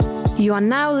You are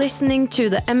now listening to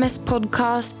the MS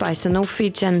podcast by Sanofi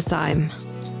Genzyme.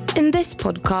 In this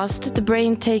podcast, the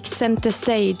brain takes center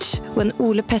stage when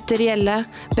Ole Petter Gjelle,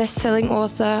 best-selling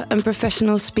author and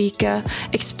professional speaker,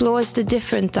 explores the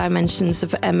different dimensions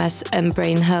of MS and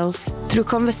brain health through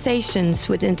conversations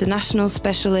with international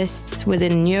specialists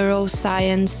within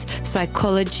neuroscience,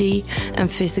 psychology,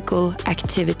 and physical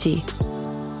activity.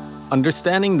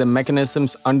 Understanding the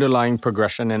mechanisms underlying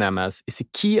progression in MS is a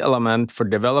key element for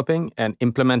developing and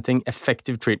implementing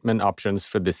effective treatment options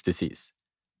for this disease.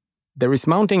 There is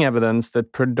mounting evidence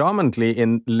that predominantly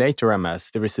in later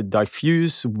MS, there is a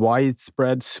diffuse,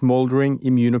 widespread, smoldering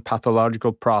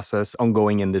immunopathological process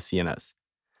ongoing in the CNS.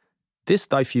 This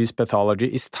diffuse pathology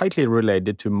is tightly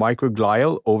related to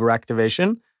microglial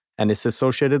overactivation and is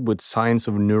associated with signs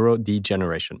of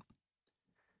neurodegeneration.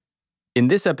 In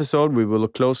this episode, we will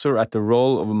look closer at the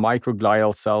role of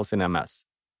microglial cells in MS.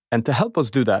 And to help us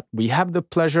do that, we have the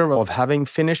pleasure of having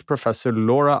Finnish professor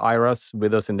Laura Airas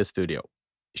with us in the studio.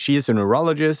 She is a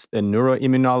neurologist and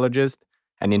neuroimmunologist,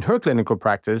 and in her clinical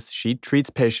practice, she treats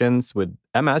patients with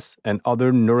MS and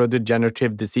other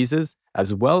neurodegenerative diseases,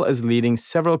 as well as leading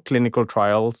several clinical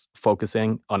trials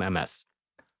focusing on MS.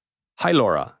 Hi,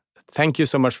 Laura. Thank you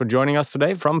so much for joining us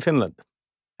today from Finland.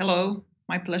 Hello,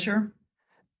 my pleasure.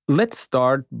 Let's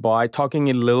start by talking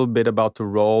a little bit about the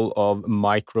role of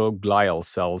microglial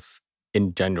cells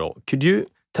in general. Could you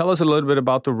tell us a little bit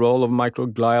about the role of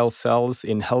microglial cells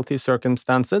in healthy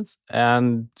circumstances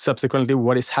and subsequently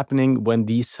what is happening when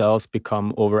these cells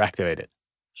become overactivated?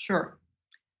 Sure.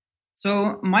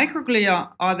 So microglia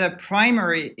are the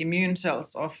primary immune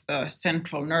cells of the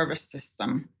central nervous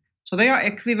system. So they are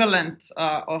equivalent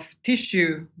of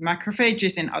tissue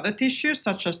macrophages in other tissues,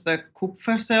 such as the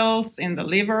Kupffer cells in the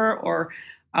liver or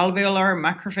alveolar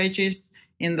macrophages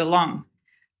in the lung.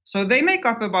 So they make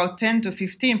up about 10 to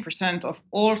 15% of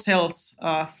all cells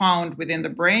found within the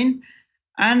brain,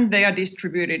 and they are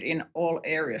distributed in all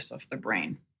areas of the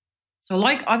brain. So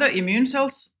like other immune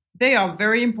cells, they are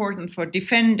very important for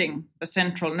defending the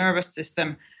central nervous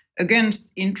system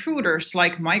against intruders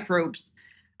like microbes,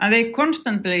 and they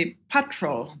constantly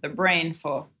patrol the brain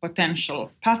for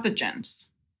potential pathogens.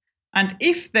 And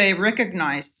if they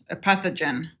recognize a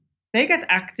pathogen, they get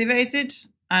activated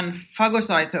and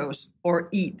phagocytose or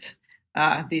eat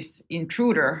this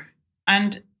intruder.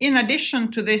 And in addition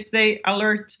to this, they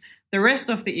alert the rest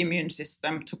of the immune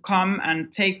system to come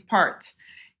and take part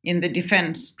in the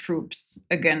defense troops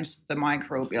against the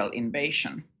microbial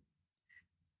invasion.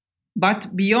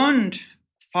 But beyond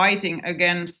fighting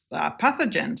against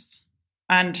pathogens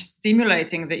and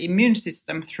stimulating the immune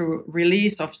system through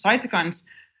release of cytokines,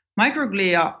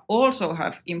 microglia also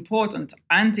have important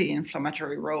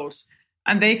anti-inflammatory roles,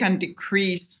 and they can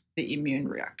decrease the immune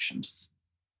reactions.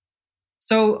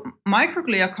 So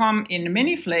microglia come in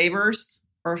many flavors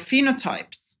or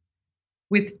phenotypes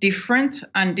with different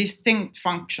and distinct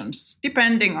functions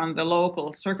depending on the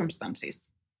local circumstances.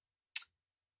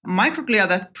 Microglia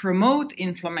that promote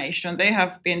inflammation, they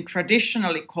have been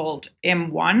traditionally called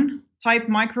M1 type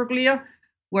microglia,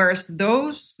 whereas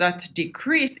those that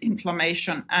decrease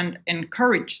inflammation and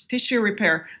encourage tissue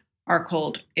repair are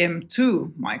called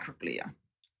M2 microglia.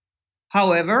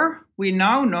 However, we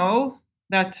now know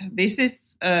that this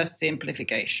is a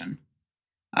simplification.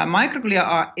 Microglia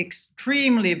are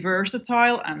extremely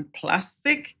versatile and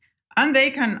plastic, and they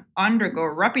can undergo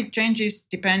rapid changes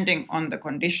depending on the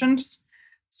conditions.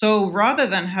 So rather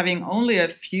than having only a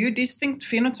few distinct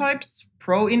phenotypes,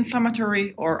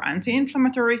 pro-inflammatory or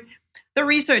anti-inflammatory, the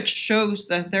research shows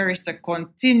that there is a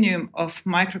continuum of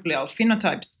microglial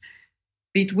phenotypes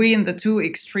between the two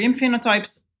extreme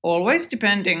phenotypes, always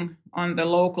depending on the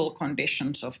local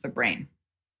conditions of the brain.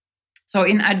 So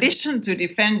in addition to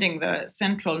defending the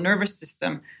central nervous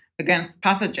system against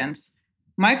pathogens,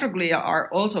 microglia are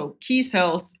also key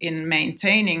cells in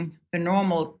maintaining the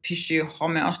normal tissue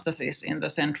homeostasis in the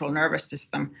central nervous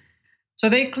system. So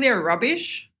they clear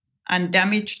rubbish and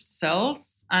damaged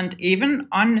cells and even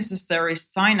unnecessary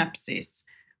synapses,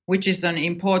 which is an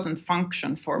important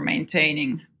function for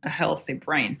maintaining a healthy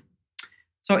brain.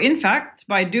 So in fact,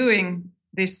 by doing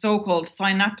this so-called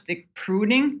synaptic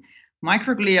pruning,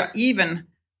 microglia even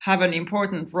have an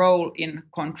important role in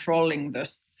controlling the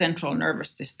central nervous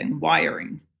system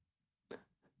wiring.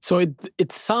 So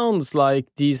it sounds like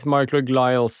these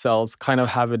microglial cells kind of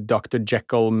have a Dr.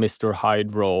 Jekyll, Mr.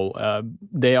 Hyde role.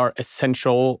 They are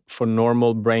essential for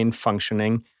normal brain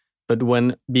functioning, but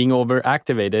when being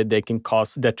overactivated, they can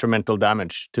cause detrimental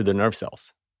damage to the nerve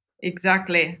cells.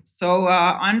 Exactly. So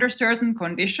under certain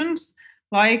conditions,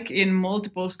 like in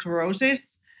multiple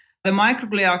sclerosis, the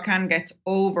microglia can get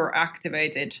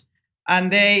overactivated and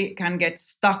they can get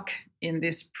stuck in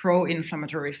this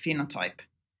pro-inflammatory phenotype.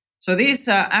 So these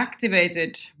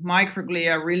activated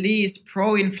microglia release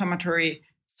pro-inflammatory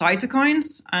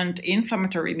cytokines and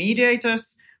inflammatory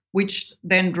mediators, which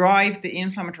then drive the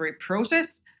inflammatory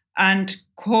process and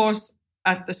cause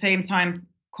at the same time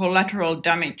collateral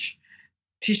damage,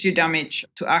 tissue damage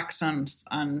to axons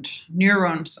and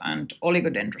neurons and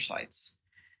oligodendrocytes.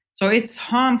 So it's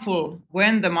harmful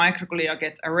when the microglia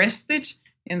get arrested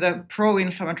in the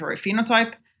pro-inflammatory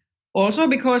phenotype, also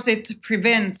because it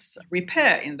prevents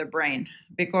repair in the brain.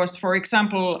 Because, for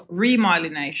example,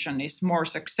 remyelination is more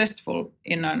successful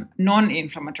in a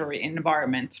non-inflammatory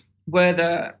environment where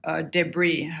the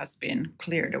debris has been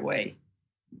cleared away.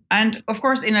 And of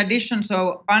course, in addition,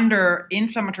 so under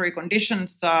inflammatory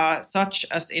conditions such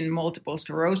as in multiple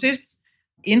sclerosis,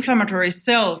 inflammatory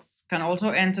cells can also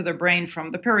enter the brain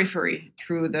from the periphery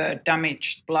through the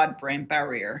damaged blood-brain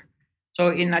barrier. So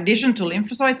in addition to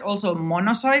lymphocytes, also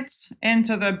monocytes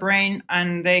enter the brain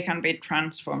and they can be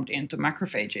transformed into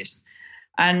macrophages.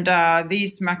 And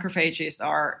these macrophages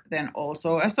are then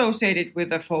also associated with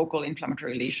the focal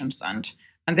inflammatory lesions, and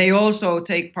they also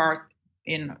take part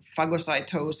in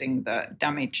phagocytosing the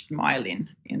damaged myelin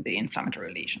in the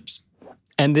inflammatory lesions.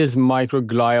 And this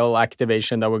microglial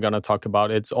activation that we're going to talk about,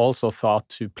 it's also thought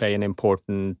to play an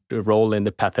important role in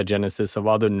the pathogenesis of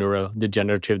other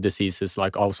neurodegenerative diseases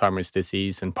like Alzheimer's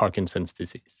disease and Parkinson's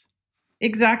disease.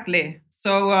 Exactly.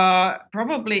 So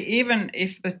probably even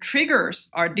if the triggers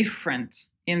are different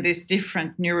in these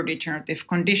different neurodegenerative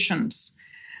conditions,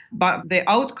 but the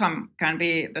outcome can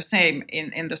be the same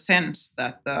in the sense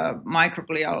that the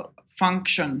microglial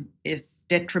function is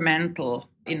detrimental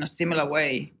in a similar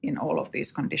way in all of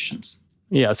these conditions.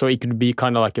 Yeah, so it could be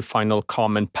kind of like a final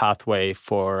common pathway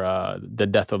for the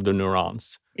death of the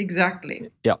neurons. Exactly.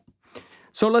 Yeah.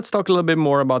 So let's talk a little bit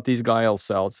more about these glial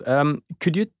cells.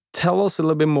 Could you tell us a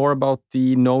little bit more about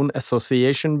the known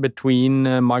association between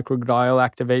microglial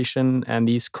activation and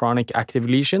these chronic active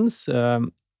lesions,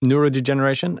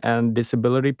 neurodegeneration and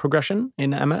disability progression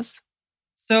in MS?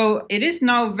 So it is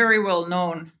now very well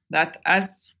known that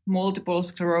as multiple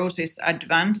sclerosis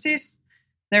advances,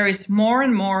 there is more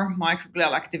and more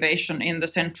microglial activation in the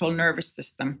central nervous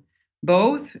system,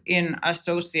 both in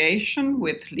association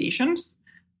with lesions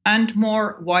and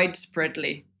more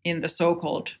widespreadly in the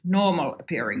so-called normal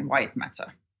appearing white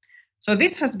matter. So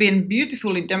this has been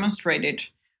beautifully demonstrated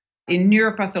in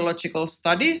neuropathological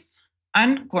studies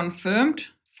and confirmed,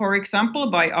 for example,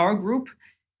 by our group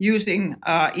using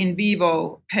in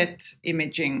vivo PET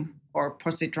imaging or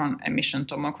positron emission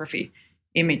tomography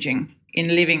imaging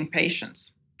in living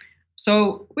patients.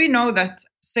 So we know that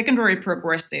secondary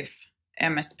progressive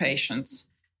MS patients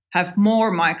have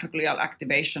more microglial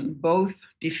activation, both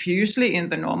diffusely in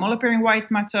the normal appearing white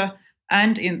matter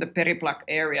and in the periplaque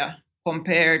area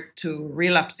compared to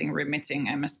relapsing remitting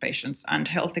MS patients and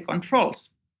healthy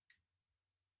controls.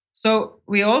 So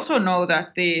we also know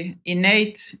that the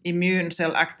innate immune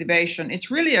cell activation is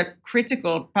really a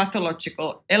critical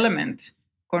pathological element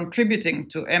contributing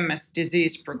to MS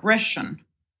disease progression.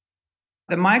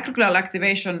 The microglial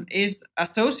activation is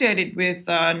associated with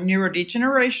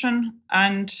neurodegeneration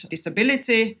and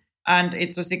disability, and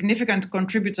it's a significant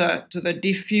contributor to the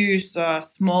diffuse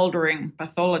smoldering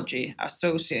pathology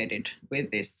associated with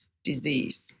this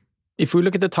disease. If we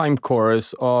look at the time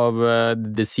course of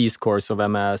the disease course of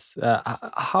MS,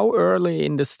 how early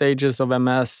in the stages of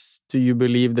MS do you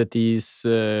believe that these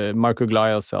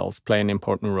microglial cells play an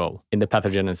important role in the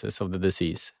pathogenesis of the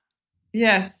disease?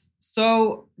 Yes,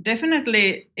 so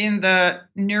definitely in the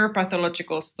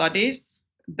neuropathological studies,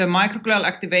 the microglial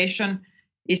activation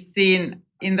is seen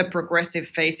in the progressive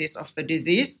phases of the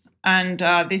disease. And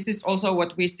this is also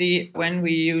what we see when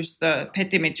we use the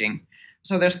PET imaging.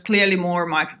 So there's clearly more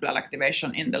microglial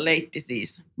activation in the late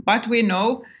disease. But we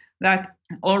know that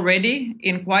already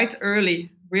in quite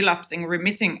early relapsing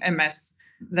remitting MS,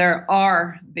 there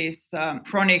are these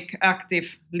chronic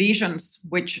active lesions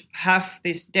which have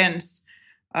this dense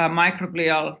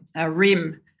microglial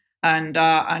rim. And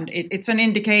it's an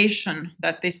indication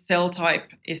that this cell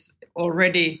type is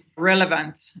already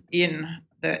relevant in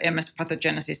the MS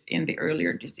pathogenesis in the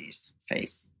earlier disease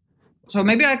phase. So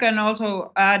maybe I can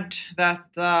also add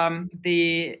that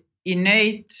the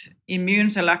innate immune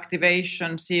cell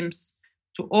activation seems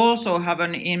to also have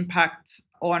an impact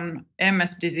on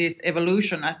MS disease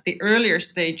evolution at the earlier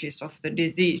stages of the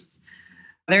disease.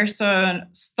 There's a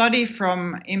study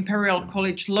from Imperial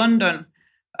College London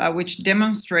which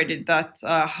demonstrated that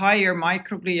higher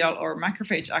microglial or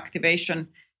macrophage activation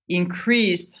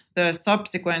increased the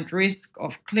subsequent risk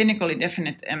of clinically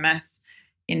definite MS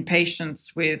in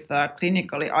patients with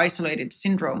clinically isolated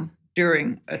syndrome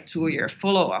during a 2-year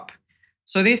follow-up.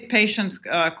 So this patient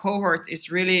cohort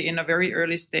is really in a very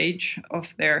early stage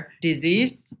of their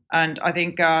disease. And I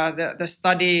think the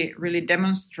study really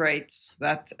demonstrates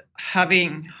that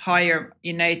having higher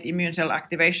innate immune cell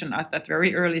activation at that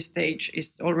very early stage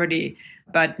is already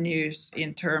bad news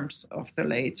in terms of the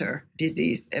later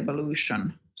disease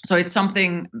evolution. So it's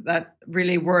something that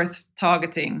really worth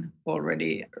targeting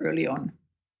already early on.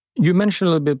 You mentioned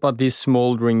a little bit about these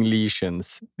smoldering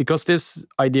lesions, because this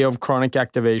idea of chronic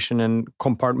activation and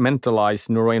compartmentalized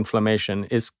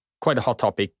neuroinflammation is quite a hot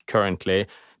topic currently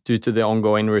due to the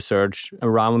ongoing research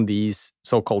around these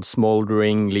so-called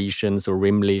smoldering lesions or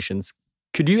rim lesions.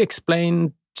 Could you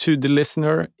explain to the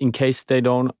listener, in case they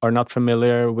are not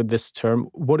familiar with this term,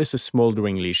 what is a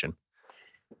smoldering lesion?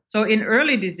 So in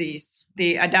early disease,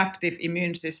 the adaptive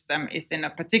immune system is in a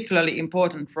particularly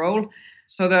important role.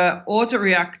 So the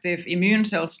autoreactive immune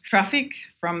cells traffic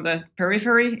from the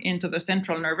periphery into the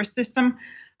central nervous system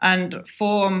and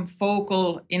form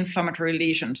focal inflammatory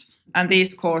lesions, and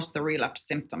these cause the relapse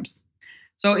symptoms.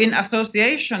 So in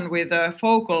association with the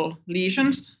focal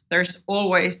lesions, there's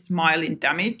always myelin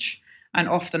damage and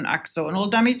often axonal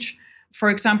damage, for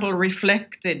example,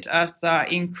 reflected as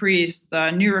increased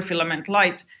neurofilament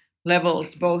light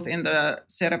levels both in the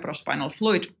cerebrospinal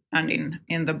fluid and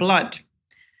in the blood.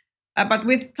 But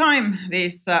with time,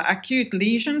 these acute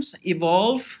lesions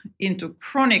evolve into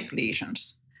chronic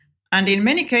lesions. And in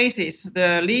many cases,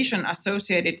 the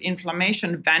lesion-associated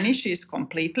inflammation vanishes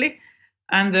completely,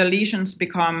 and the lesions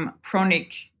become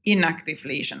chronic inactive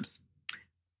lesions.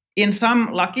 In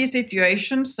some lucky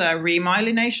situations,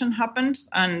 remyelination happens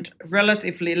and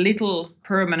relatively little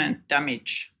permanent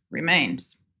damage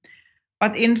remains.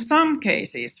 But in some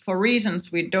cases, for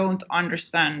reasons we don't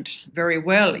understand very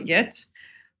well yet,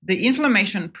 the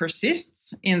inflammation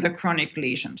persists in the chronic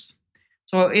lesions.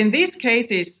 So in these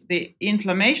cases, the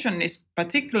inflammation is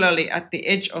particularly at the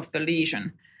edge of the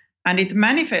lesion, and it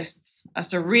manifests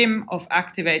as a rim of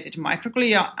activated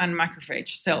microglia and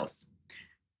macrophage cells.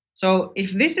 So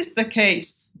if this is the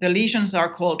case, the lesions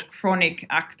are called chronic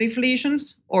active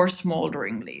lesions or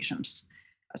smoldering lesions.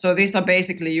 So these are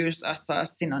basically used as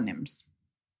synonyms.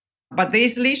 But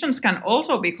these lesions can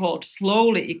also be called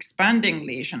slowly expanding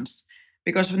lesions,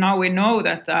 because now we know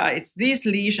that it's these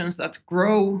lesions that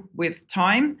grow with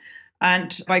time,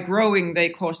 and by growing, they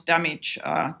cause damage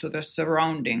to the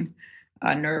surrounding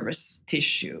nervous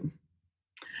tissue.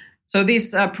 So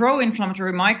these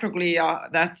pro-inflammatory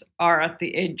microglia that are at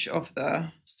the edge of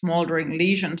the smoldering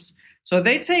lesions, so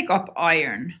they take up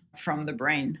iron from the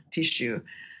brain tissue.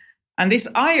 And this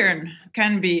iron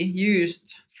can be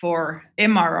used for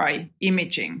MRI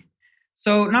imaging.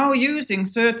 So now using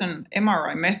certain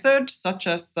MRI methods, such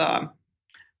as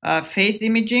face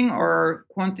imaging or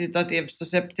quantitative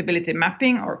susceptibility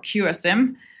mapping or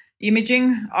QSM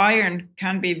imaging, iron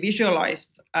can be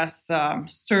visualized as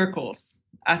circles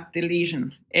at the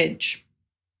lesion edge.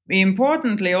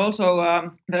 Importantly,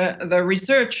 also, the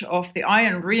research of the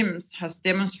iron rims has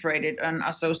demonstrated an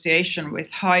association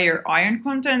with higher iron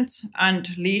content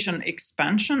and lesion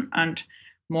expansion and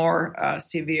more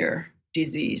severe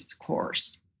disease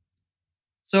course.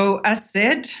 So as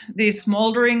said, these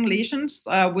smoldering lesions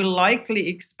will likely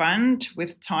expand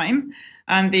with time,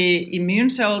 and the immune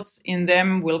cells in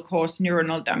them will cause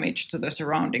neuronal damage to the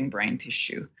surrounding brain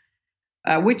tissue,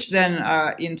 which then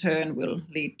in turn will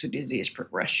lead to disease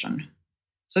progression.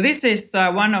 So this is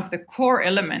one of the core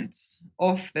elements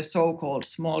of the so-called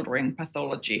smoldering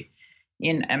pathology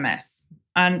in MS.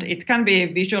 And it can be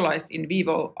visualized in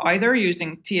vivo either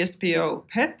using TSPO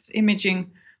PET imaging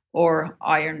or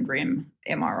iron rim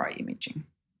MRI imaging.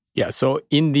 Yeah, so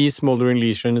in these smoldering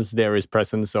lesions, there is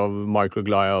presence of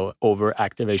microglial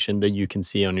overactivation that you can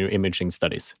see on your imaging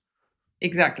studies.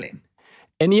 Exactly.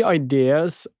 Any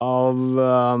ideas of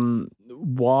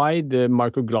why the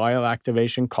microglial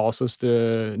activation causes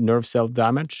the nerve cell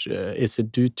damage? Is it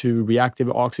due to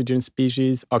reactive oxygen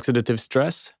species, oxidative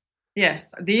stress?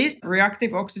 Yes, these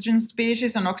reactive oxygen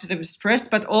species and oxidative stress,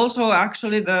 but also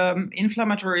actually the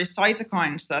inflammatory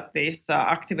cytokines that these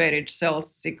activated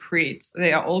cells secrete,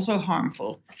 they are also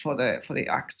harmful for the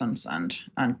axons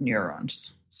and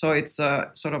neurons. So it's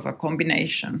a sort of a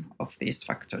combination of these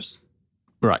factors.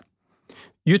 Right.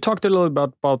 You talked a little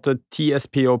bit about the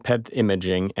TSPO PET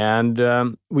imaging,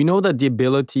 and we know that the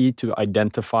ability to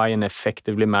identify and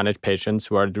effectively manage patients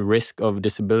who are at risk of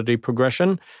disability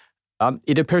progression,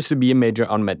 it appears to be a major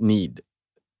unmet need.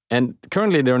 And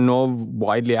currently, there are no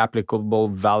widely applicable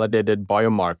validated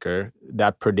biomarker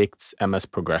that predicts MS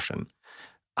progression.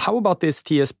 How about this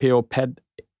TSPO PET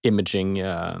imaging?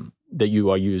 that you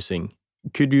are using.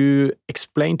 Could you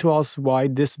explain to us why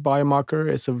this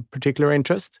biomarker is of particular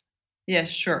interest? Yes,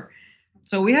 sure.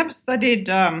 So we have studied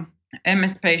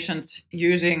MS patients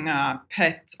using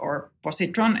PET or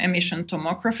positron emission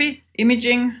tomography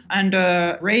imaging and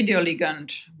a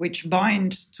radioligand which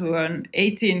binds to an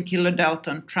 18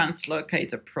 kilodalton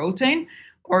translocator protein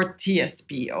or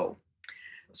TSPO.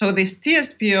 So this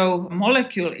TSPO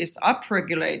molecule is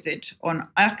upregulated on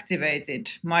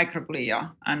activated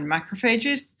microglia and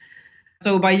macrophages.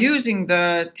 So by using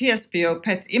the TSPO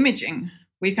PET imaging,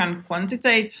 we can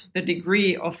quantitate the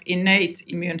degree of innate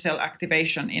immune cell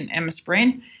activation in MS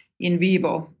brain in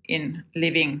vivo in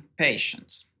living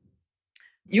patients.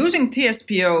 Using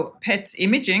TSPO PET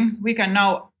imaging, we can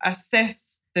now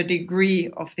assess the degree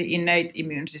of the innate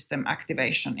immune system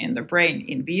activation in the brain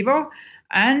in vivo.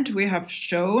 And we have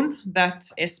shown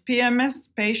that SPMS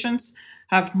patients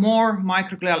have more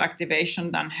microglial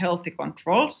activation than healthy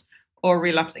controls or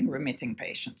relapsing remitting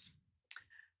patients.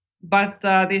 But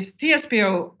this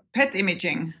TSPO PET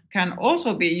imaging can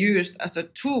also be used as a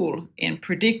tool in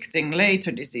predicting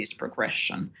later disease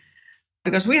progression,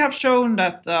 because we have shown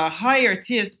that higher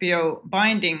TSPO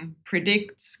binding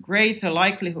predicts greater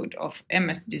likelihood of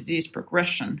MS disease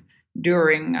progression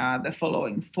during the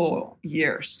following 4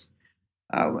 years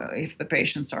if the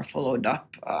patients are followed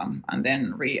up and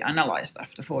then reanalyzed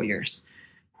after 4 years.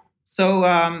 So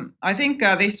I think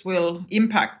this will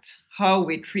impact how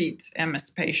we treat MS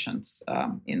patients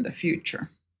in the future.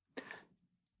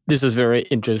 This is very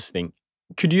interesting.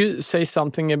 Could you say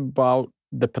something about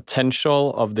the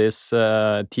potential of this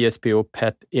TSPO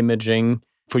PET imaging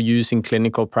for use in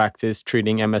clinical practice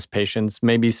treating MS patients,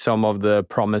 maybe some of the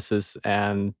promises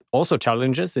and also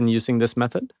challenges in using this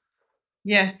method?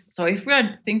 Yes, so if we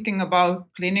are thinking about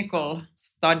clinical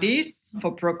studies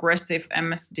for progressive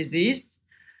MS disease,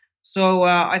 so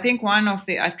I think one of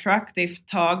the attractive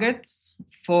targets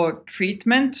for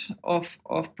treatment of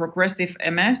progressive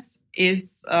MS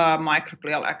is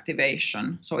microglial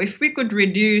activation. So if we could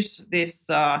reduce this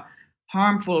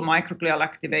harmful microglial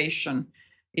activation,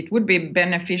 it would be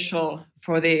beneficial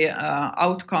for the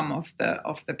outcome of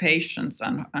the patients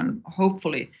and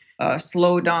hopefully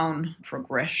slow down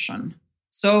progression.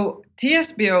 So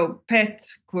TSPO PET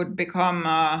could become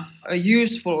a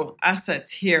useful asset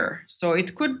here. So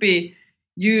it could be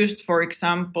used, for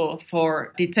example,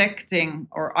 for detecting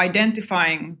or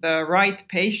identifying the right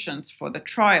patients for the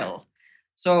trial.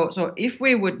 So if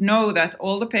we would know that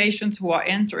all the patients who are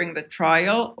entering the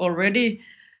trial already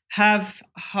have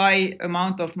high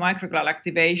amount of microglial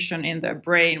activation in their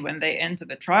brain when they enter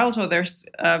the trial, so there's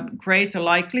a greater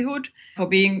likelihood for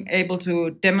being able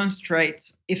to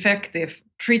demonstrate effective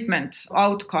treatment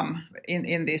outcome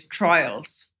in these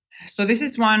trials. So this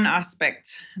is one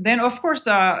aspect. Then, of course,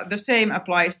 the same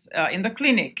applies in the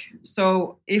clinic.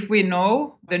 So if we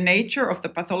know the nature of the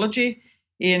pathology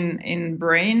in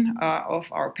brain of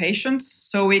our patients,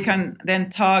 so we can then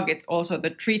target also the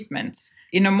treatments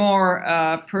in a more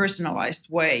personalized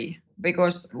way,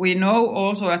 because we know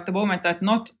also at the moment that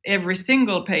not every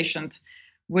single patient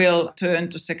will turn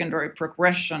to secondary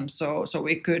progression. So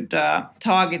we could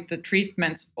target the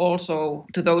treatments also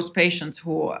to those patients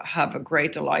who have a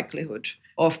greater likelihood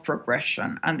of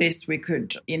progression. And this we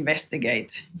could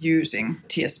investigate using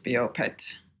TSPO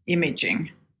PET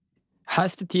imaging.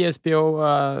 Has the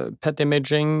TSPO PET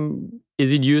imaging,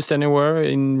 is it used anywhere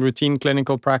in routine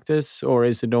clinical practice, or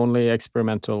is it only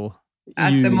experimental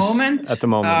At use the moment,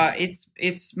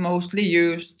 it's mostly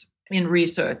used in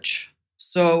research.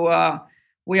 So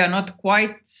we are not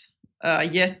quite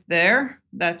yet there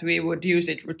that we would use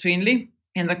it routinely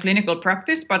in the clinical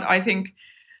practice, but I think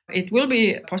it will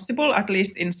be possible, at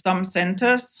least in some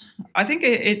centers. I think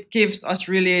it gives us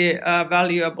really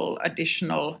valuable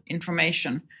additional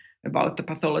information about the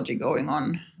pathology going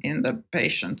on in the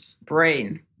patient's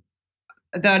brain.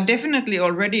 There are definitely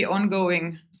already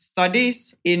ongoing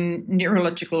studies in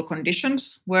neurological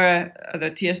conditions where the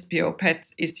TSPO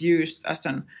PET is used as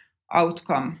an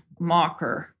outcome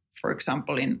marker, for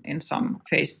example, in some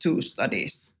phase 2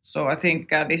 studies. So I think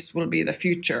this will be the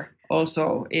future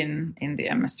also in the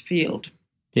MS field.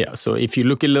 Yeah, so if you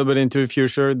look a little bit into the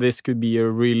future, this could be a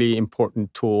really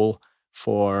important tool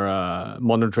for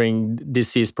monitoring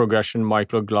disease progression,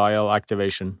 microglial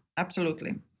activation.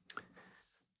 Absolutely.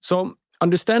 So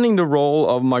understanding the role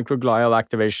of microglial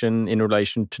activation in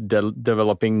relation to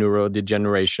developing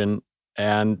neurodegeneration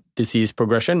and disease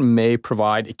progression may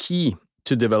provide a key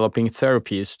to developing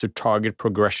therapies to target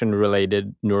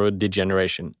progression-related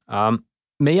neurodegeneration.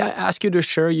 May I ask you to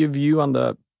share your view on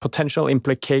the potential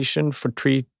implication for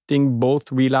treating both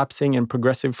relapsing and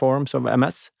progressive forms of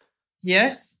MS?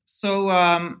 Yes. So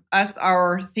as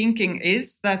our thinking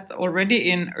is that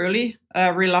already in early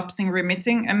relapsing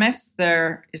remitting MS,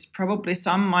 there is probably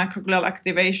some microglial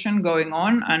activation going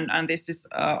on, and this is,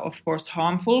 of course,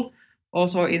 harmful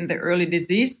also in the early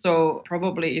disease. So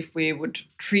probably if we would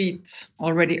treat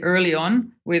already early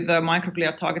on with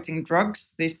microglia targeting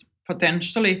drugs, this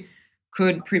potentially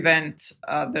could prevent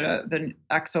the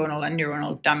axonal and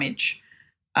neuronal damage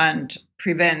and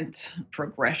prevent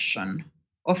progression.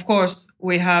 Of course,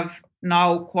 we have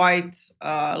now quite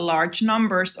large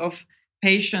numbers of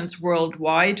patients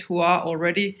worldwide who are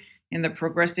already in the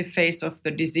progressive phase of the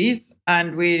disease,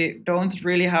 and we don't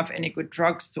really have any good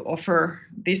drugs to offer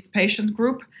this patient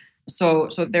group. So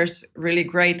there's really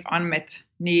great unmet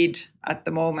need at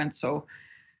the moment. So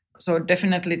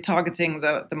definitely targeting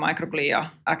the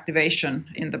microglia activation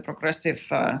in the progressive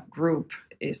group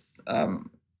is,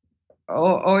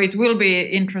 it will be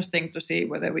interesting to see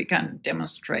whether we can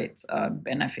demonstrate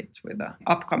benefit with the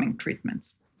upcoming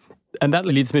treatments. And that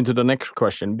leads me to the next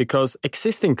question, because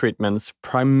existing treatments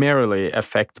primarily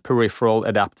affect peripheral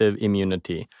adaptive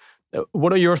immunity.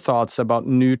 What are your thoughts about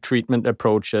new treatment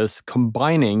approaches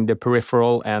combining the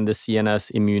peripheral and the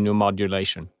CNS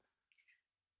immunomodulation?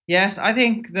 Yes, I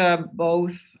think the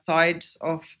both sides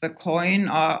of the coin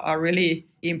are really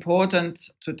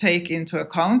important to take into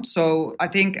account. So I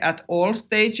think at all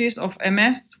stages of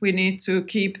MS, we need to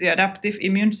keep the adaptive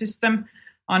immune system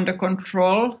under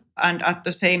control. And at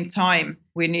the same time,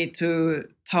 we need to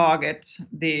target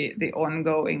the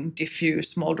ongoing diffuse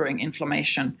smoldering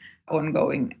inflammation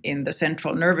ongoing in the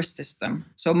central nervous system.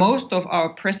 So most of our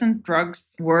present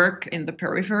drugs work in the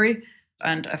periphery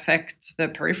and affect the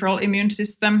peripheral immune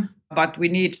system, but we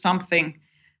need something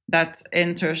that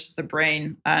enters the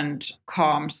brain and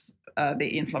calms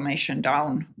the inflammation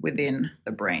down within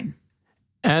the brain.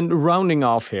 And rounding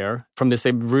off here from this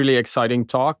really exciting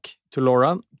talk to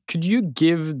Laura, could you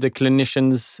give the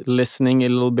clinicians listening a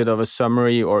little bit of a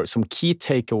summary or some key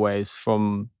takeaways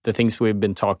from the things we've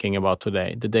been talking about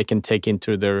today that they can take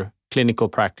into their clinical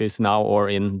practice now or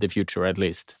in the future at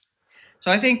least?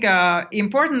 So I think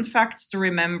important facts to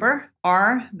remember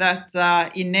are that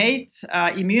innate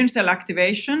immune cell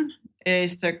activation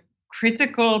is a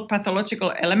critical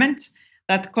pathological element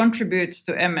that contributes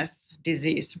to MS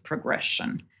disease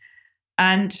progression.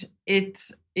 And it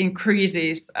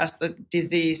increases as the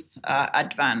disease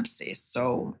advances.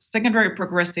 So secondary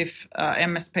progressive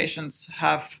MS patients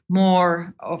have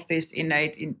more of this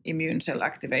innate immune cell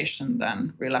activation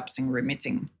than relapsing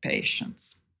remitting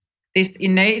patients. This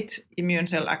innate immune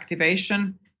cell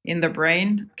activation in the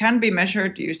brain can be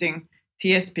measured using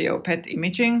TSPO PET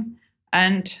imaging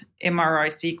and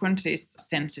MRI sequences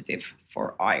sensitive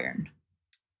for iron.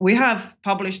 We have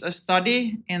published a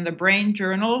study in the Brain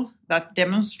Journal that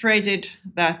demonstrated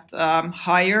that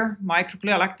higher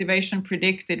microglial activation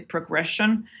predicted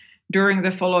progression during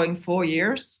the following 4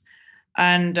 years.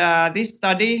 And this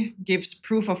study gives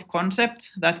proof of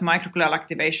concept that microglial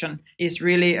activation is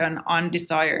really an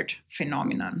undesired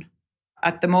phenomenon.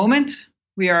 At the moment,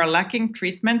 we are lacking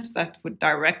treatments that would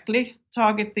directly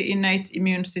target the innate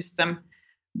immune system,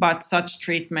 but such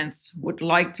treatments would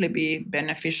likely be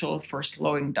beneficial for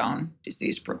slowing down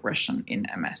disease progression in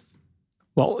MS.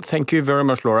 Well, thank you very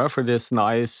much, Laura, for this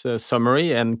nice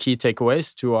summary and key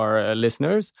takeaways to our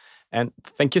listeners. And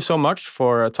thank you so much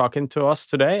for talking to us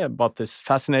today about this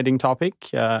fascinating topic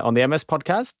on the MS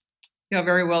podcast. You're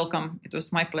very welcome. It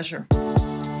was my pleasure.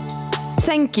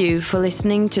 Thank you for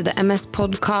listening to the MS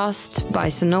podcast by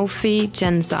Sanofi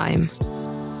Genzyme.